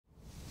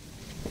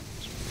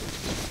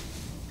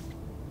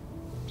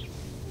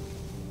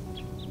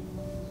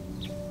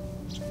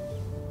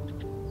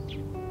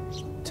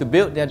To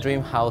build their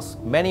dream house,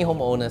 many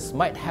homeowners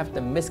might have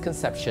the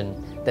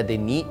misconception that they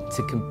need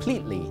to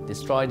completely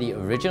destroy the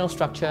original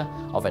structure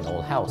of an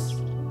old house.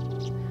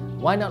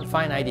 Why not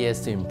find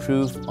ideas to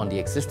improve on the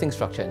existing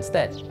structure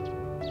instead?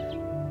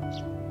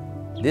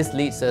 This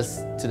leads us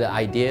to the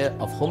idea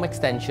of home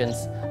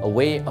extensions, a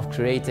way of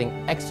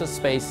creating extra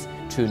space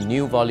through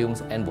new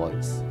volumes and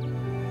voids.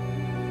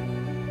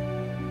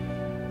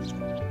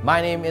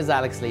 My name is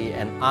Alex Lee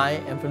and I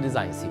am from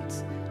Design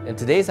Seeds. In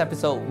today's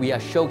episode, we are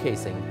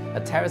showcasing a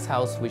terrace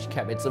house which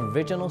kept its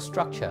original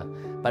structure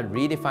but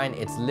redefined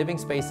its living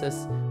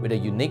spaces with a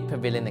unique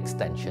pavilion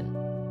extension.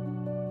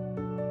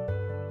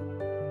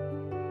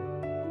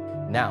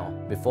 Now,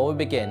 before we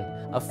begin,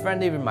 a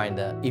friendly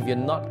reminder, if you're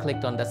not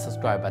clicked on that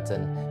subscribe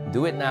button,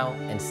 do it now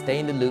and stay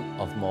in the loop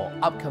of more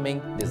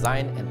upcoming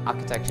design and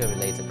architecture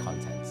related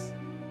contents.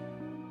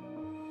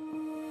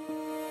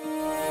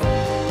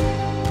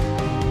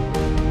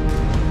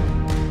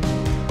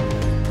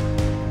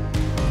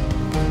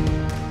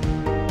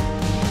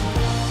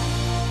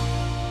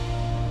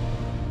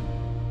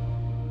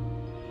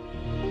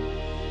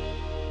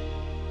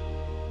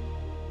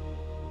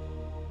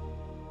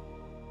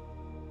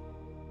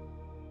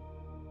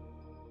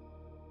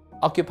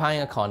 Occupying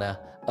a corner,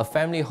 a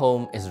family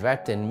home is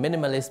wrapped in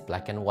minimalist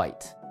black and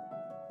white.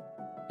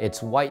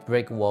 Its white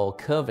brick wall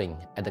curving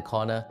at the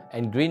corner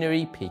and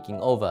greenery peeking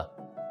over.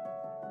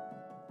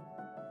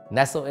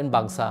 Nestled in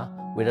Bangsar,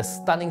 with a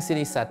stunning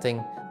city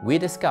setting, we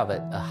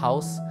discovered a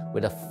house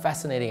with a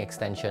fascinating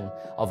extension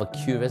of a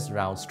curious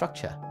round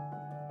structure.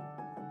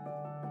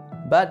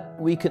 But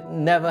we could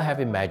never have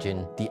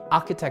imagined the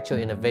architectural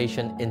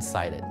innovation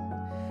inside it.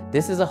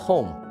 This is a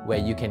home where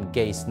you can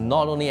gaze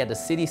not only at the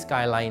city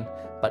skyline,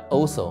 but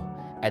also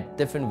at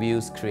different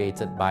views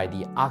created by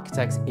the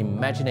architect's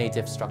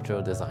imaginative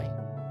structural design.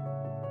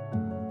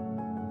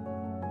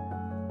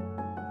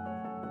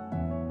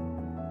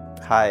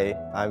 Hi,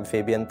 I'm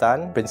Fabian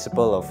Tan,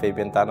 Principal of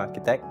Fabian Tan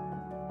Architect.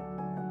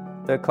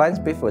 The client's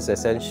brief was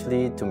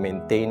essentially to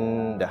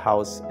maintain the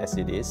house as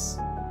it is.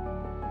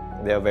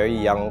 They're a very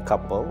young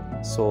couple,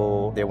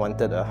 so they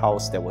wanted a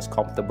house that was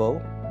comfortable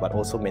but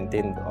also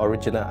maintained the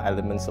original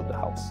elements of the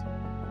house.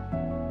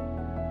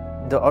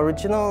 The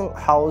original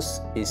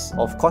house is,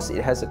 of course,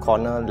 it has a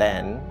corner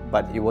land,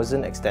 but it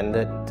wasn't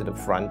extended to the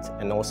front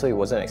and also it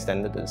wasn't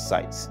extended to the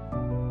sides.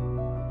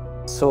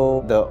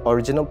 So the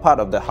original part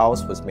of the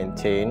house was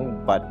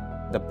maintained,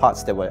 but the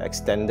parts that were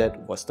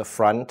extended was the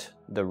front,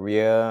 the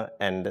rear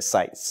and the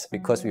sides,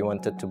 because we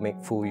wanted to make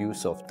full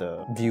use of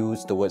the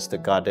views towards the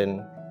garden,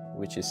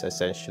 which is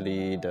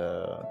essentially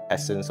the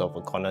essence of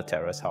a corner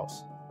terrace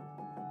house.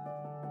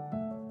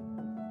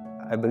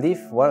 I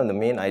believe one of the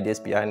main ideas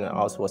behind the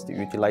house was to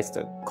utilize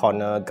the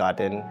corner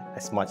garden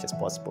as much as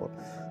possible.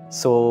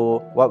 So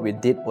what we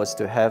did was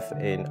to have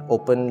an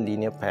open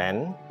linear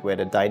plan where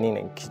the dining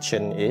and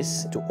kitchen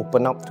is, to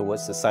open up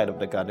towards the side of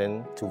the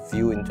garden to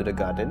view into the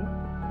garden.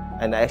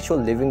 And the actual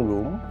living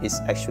room is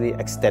actually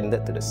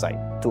extended to the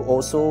side to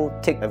also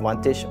take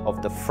advantage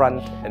of the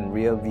front and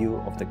rear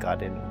view of the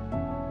garden.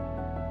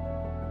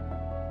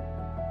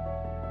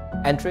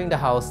 Entering the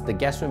house, the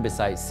guest room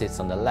beside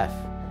sits on the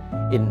left.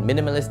 In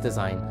minimalist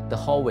design, the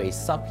hallway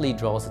subtly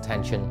draws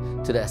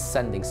attention to the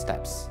ascending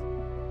steps.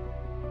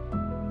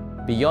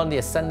 Beyond the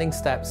ascending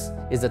steps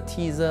is a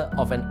teaser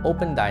of an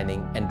open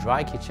dining and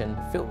dry kitchen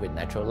filled with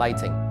natural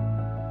lighting.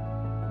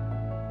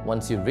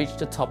 Once you reach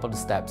the top of the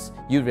steps,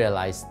 you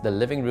realize the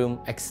living room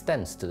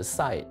extends to the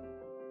side.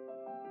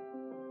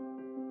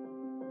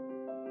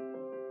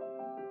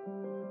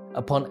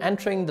 Upon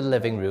entering the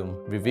living room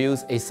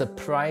reveals a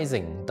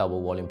surprising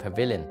double-volume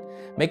pavilion,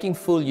 making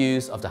full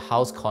use of the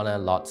house corner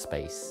lot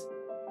space.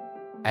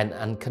 An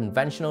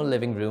unconventional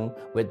living room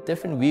with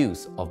different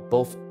views of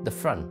both the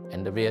front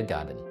and the rear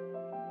garden.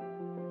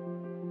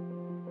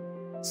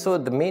 So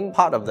the main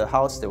part of the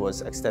house that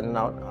was extended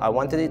out, I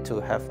wanted it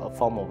to have a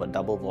form of a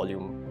double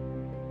volume.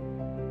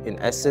 In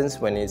essence,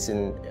 when it's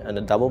in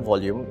a double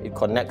volume, it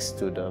connects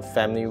to the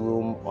family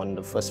room on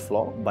the first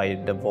floor by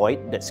the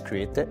void that's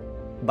created.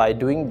 By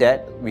doing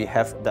that, we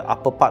have the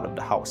upper part of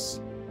the house.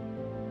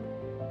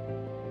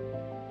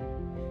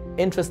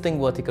 Interesting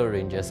vertical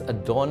ranges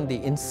adorn the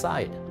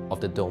inside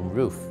of the dome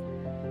roof.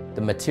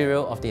 The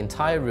material of the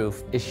entire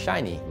roof is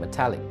shiny,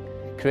 metallic,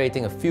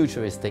 creating a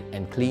futuristic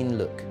and clean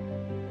look.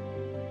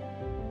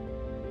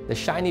 The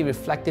shiny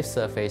reflective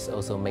surface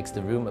also makes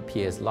the room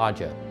appear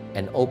larger.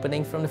 An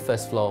opening from the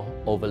first floor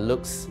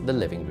overlooks the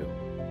living room.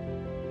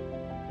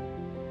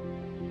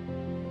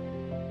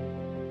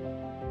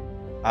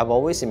 I've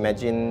always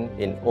imagined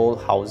in old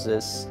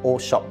houses,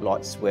 old shop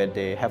lots where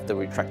they have the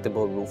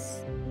retractable roof.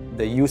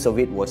 The use of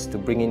it was to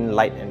bring in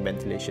light and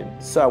ventilation.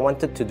 So I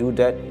wanted to do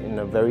that in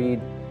a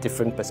very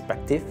different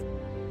perspective.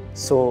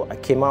 So I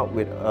came out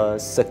with a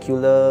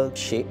circular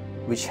shape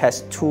which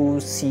has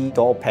two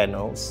C-door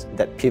panels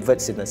that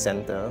pivots in the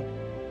center.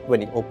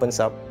 When it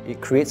opens up,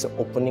 it creates an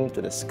opening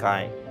to the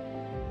sky.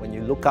 When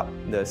you look up,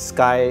 the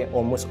sky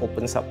almost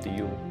opens up to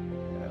you.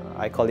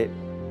 I call it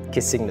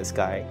kissing the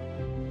sky.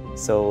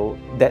 So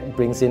that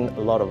brings in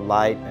a lot of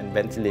light and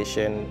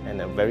ventilation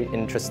and a very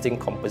interesting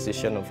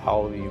composition of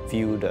how you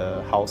view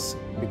the house.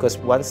 Because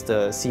once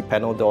the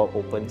C-panel door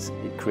opens,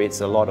 it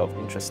creates a lot of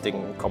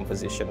interesting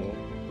composition.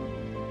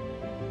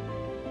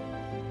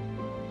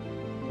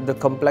 The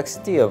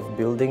complexity of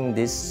building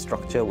this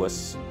structure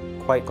was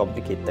quite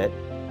complicated.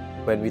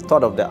 When we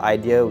thought of the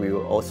idea, we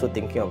were also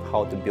thinking of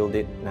how to build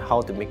it and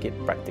how to make it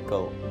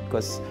practical,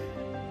 because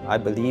I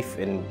believe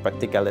in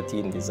practicality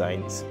in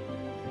designs.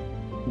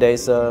 There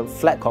is a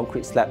flat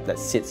concrete slab that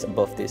sits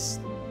above this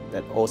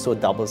that also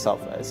doubles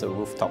up as a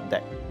rooftop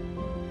deck.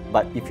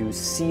 But if you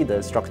see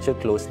the structure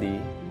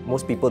closely,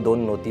 most people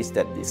don't notice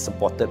that it's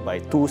supported by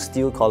two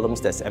steel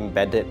columns that's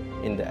embedded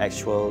in the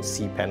actual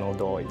C-panel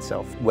door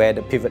itself, where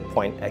the pivot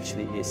point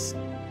actually is.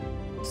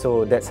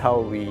 So that's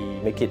how we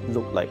make it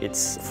look like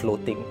it's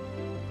floating.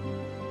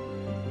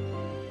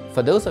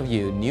 For those of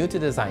you new to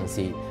Design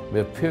Seed,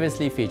 we've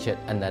previously featured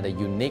another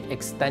unique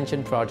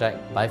extension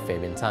project by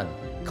Fabian Tan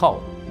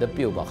called the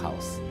Billboard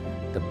House.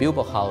 The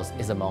Billboard House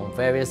is among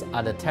various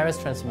other terrace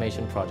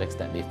transformation projects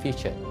that we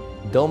featured.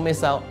 Don't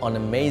miss out on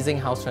amazing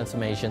house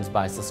transformations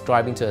by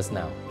subscribing to us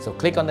now. So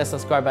click on the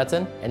subscribe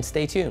button and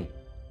stay tuned.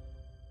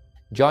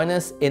 Join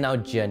us in our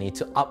journey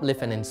to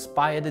uplift and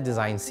inspire the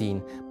design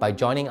scene by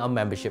joining our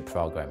membership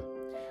program.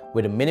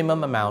 With a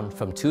minimum amount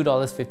from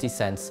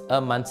 $2.50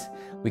 a month,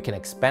 we can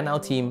expand our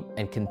team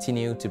and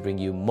continue to bring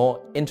you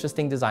more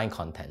interesting design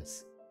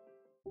contents.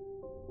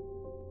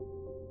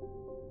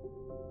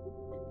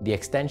 The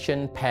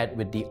extension paired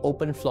with the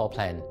open floor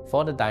plan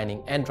for the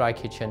dining and dry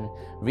kitchen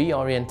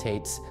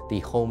reorientates the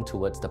home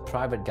towards the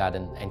private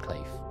garden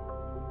enclave.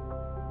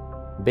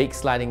 Big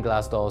sliding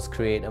glass doors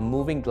create a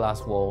moving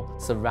glass wall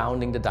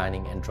surrounding the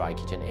dining and dry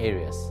kitchen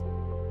areas.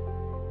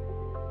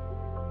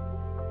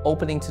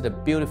 Opening to the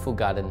beautiful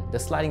garden, the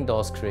sliding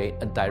doors create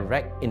a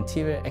direct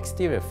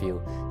interior-exterior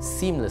view,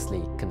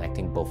 seamlessly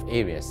connecting both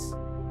areas.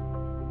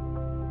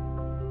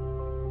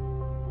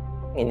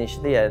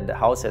 Initially, the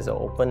house has an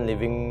open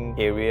living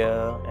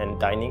area and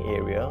dining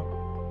area.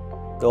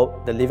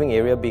 The living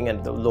area being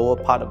at the lower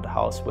part of the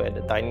house, where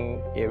the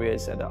dining area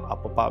is at the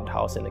upper part of the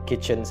house and the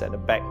kitchen's at the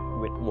back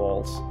with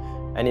walls.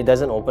 And it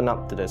doesn't open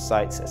up to the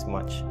sides as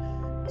much.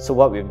 So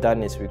what we've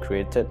done is we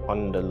created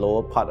on the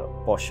lower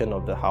portion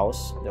of the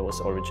house that was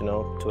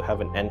original to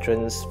have an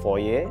entrance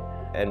foyer,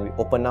 and we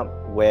open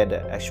up where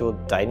the actual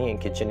dining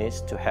and kitchen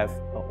is to have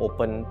an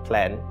open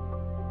plan.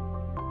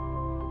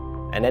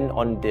 And then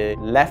on the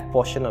left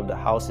portion of the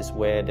house is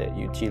where the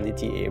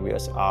utility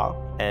areas are.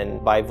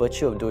 And by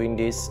virtue of doing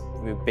this,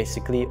 we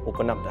basically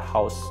open up the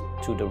house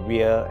to the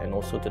rear and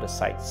also to the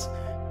sides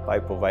by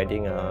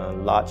providing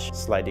large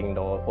sliding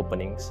door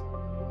openings.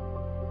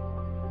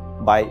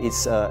 By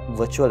its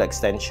virtual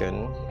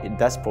extension, it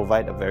does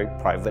provide a very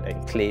private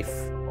enclave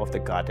of the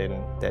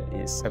garden that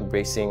is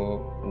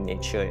embracing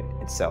nature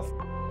itself.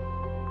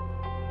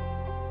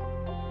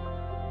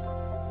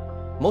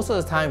 Most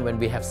of the time when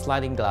we have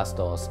sliding glass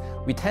doors,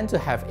 we tend to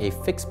have a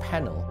fixed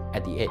panel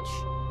at the edge.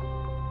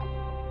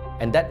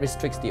 And that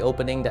restricts the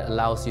opening that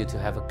allows you to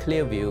have a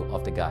clear view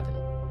of the garden.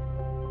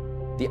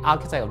 The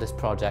architect of this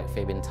project,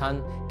 Fabian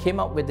Tan, came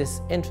up with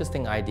this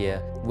interesting idea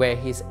where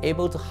he's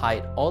able to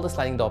hide all the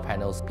sliding door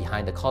panels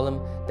behind the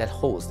column that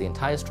holds the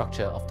entire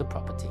structure of the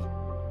property.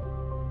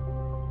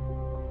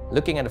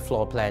 Looking at the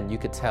floor plan, you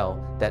could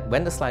tell that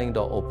when the sliding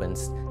door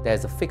opens,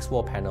 there's a fixed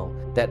wall panel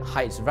that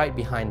hides right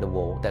behind the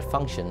wall that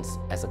functions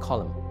as a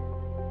column.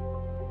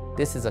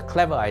 This is a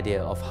clever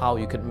idea of how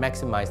you could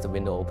maximize the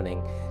window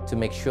opening to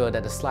make sure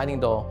that the sliding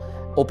door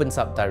opens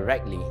up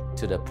directly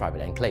to the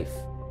private enclave.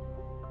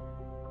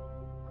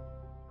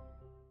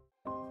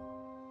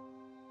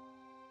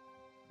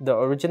 The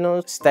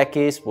original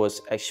staircase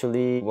was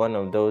actually one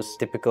of those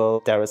typical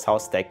terrace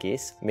house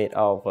staircase made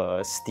out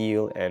of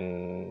steel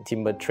and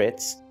timber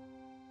treads.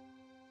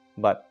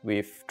 But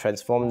we've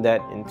transformed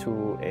that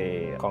into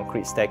a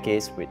concrete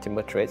staircase with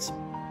timber treads.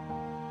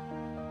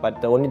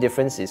 But the only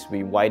difference is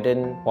we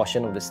widen a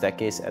portion of the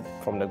staircase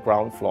from the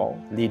ground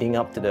floor leading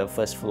up to the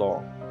first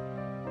floor.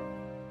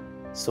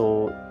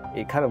 So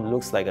it kind of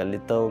looks like a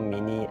little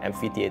mini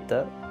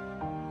amphitheater.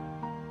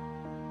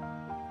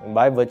 And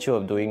by virtue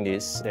of doing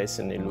this, there's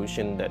an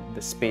illusion that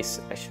the space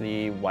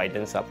actually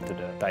widens up to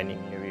the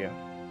dining area.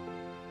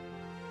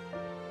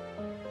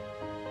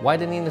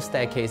 Widening the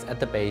staircase at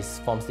the base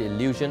forms the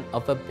illusion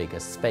of a bigger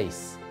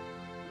space.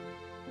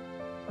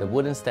 The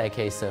wooden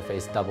staircase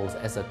surface doubles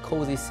as a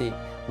cozy seat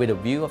with a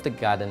view of the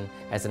garden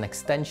as an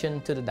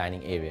extension to the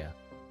dining area.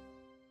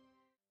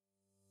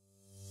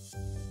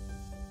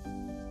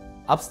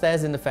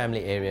 Upstairs in the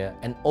family area,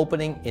 an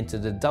opening into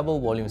the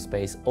double volume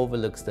space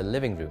overlooks the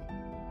living room.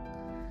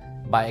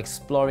 By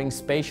exploring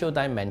spatial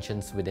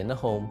dimensions within the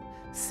home,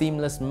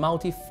 seamless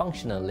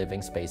multifunctional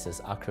living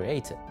spaces are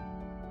created.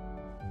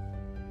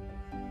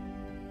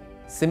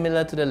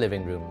 Similar to the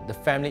living room, the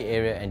family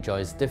area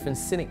enjoys different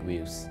scenic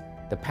views.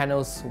 The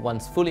panels,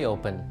 once fully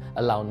open,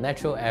 allow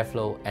natural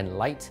airflow and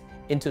light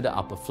into the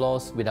upper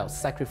floors without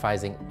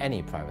sacrificing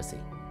any privacy.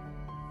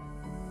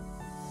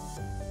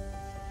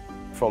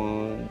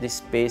 from this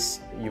space,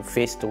 you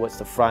face towards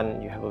the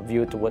front, you have a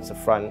view towards the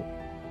front.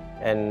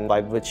 And by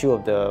virtue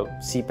of the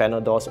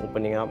C-panel doors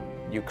opening up,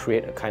 you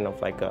create a kind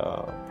of like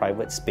a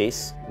private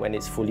space when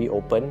it's fully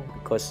open,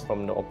 because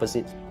from the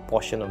opposite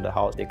portion of the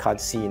house, they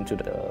can't see into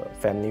the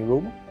family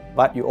room.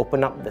 But you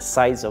open up the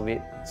sides of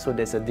it, so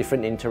there's a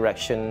different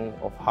interaction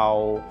of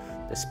how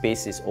the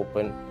space is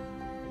open.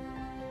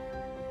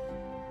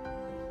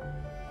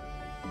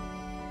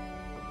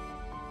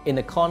 In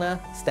the corner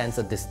stands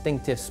a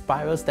distinctive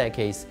spiral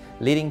staircase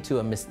leading to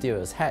a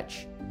mysterious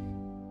hatch.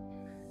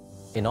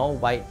 In all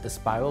white, the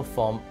spiral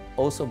form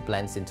also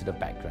blends into the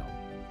background.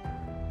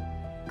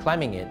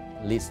 Climbing it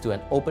leads to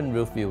an open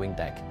roof viewing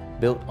deck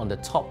built on the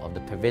top of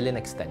the pavilion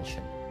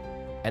extension.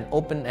 An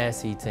open air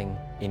seating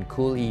in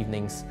cool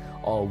evenings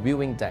or a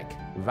viewing deck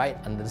right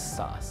under the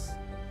stars.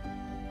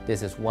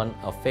 This is one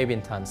of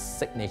Fabian Tan's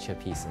signature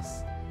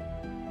pieces.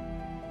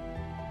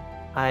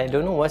 I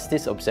don't know what's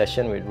this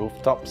obsession with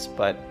rooftops,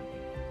 but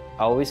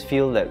I always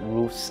feel that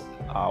roofs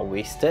are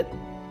wasted,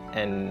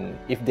 and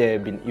if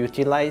they've been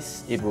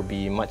utilized, it would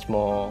be much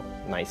more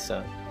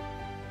nicer.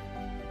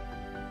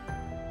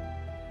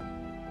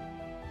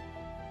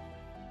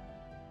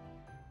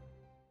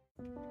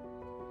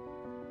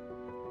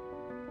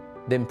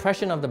 The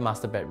impression of the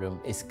master bedroom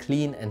is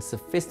clean and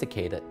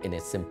sophisticated in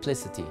its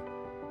simplicity.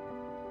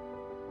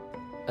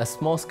 A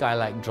small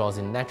skylight draws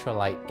in natural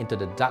light into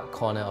the dark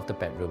corner of the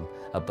bedroom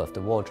above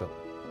the wardrobe.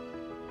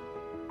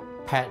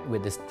 Paired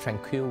with this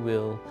tranquil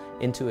view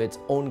into its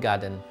own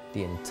garden,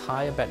 the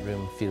entire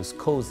bedroom feels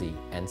cozy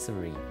and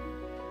serene.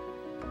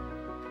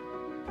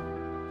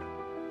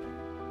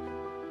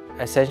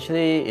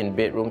 Essentially, in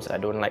bedrooms, I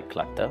don't like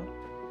clutter.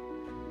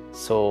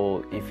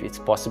 So if it's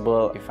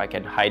possible, if I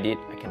can hide it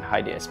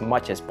as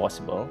much as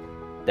possible,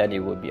 then it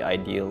would be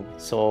ideal.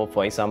 So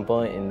for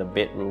example, in the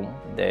bedroom,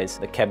 there's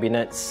the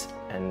cabinets,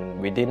 and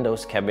within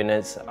those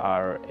cabinets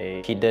are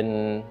a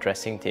hidden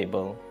dressing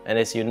table. And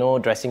as you know,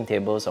 dressing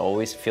tables are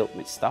always filled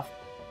with stuff.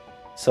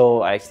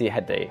 So I actually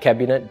had a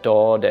cabinet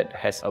door that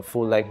has a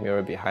full-length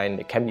mirror behind.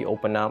 It can be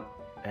opened up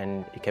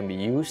and it can be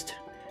used.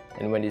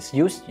 And when it's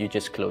used, you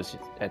just close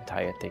the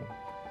entire thing.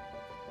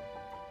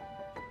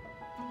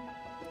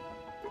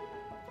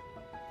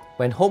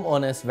 When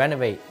homeowners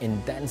renovate in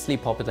densely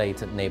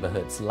populated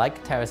neighborhoods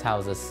like terrace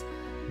houses,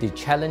 the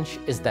challenge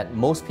is that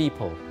most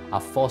people are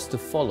forced to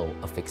follow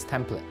a fixed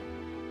template.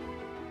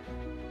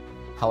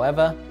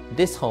 However,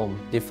 this home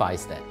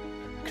defies that,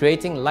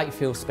 creating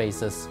light-filled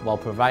spaces while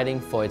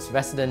providing for its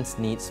residents'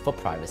 needs for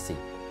privacy.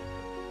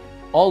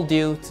 All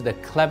due to the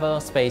clever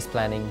space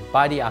planning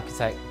by the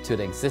architect to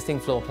the existing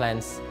floor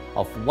plans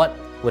of what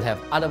would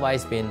have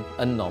otherwise been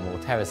a normal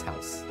terrace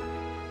house.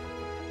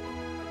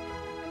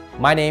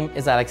 My name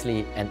is Alex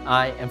Lee and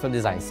I am from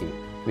Design Seed.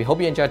 We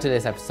hope you enjoyed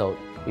today's episode.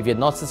 If you're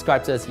not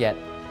subscribed to us yet,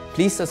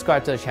 please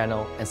subscribe to the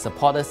channel and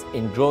support us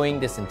in growing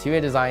this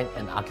interior design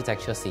and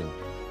architecture scene.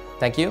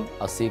 Thank you.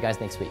 I'll see you guys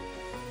next week.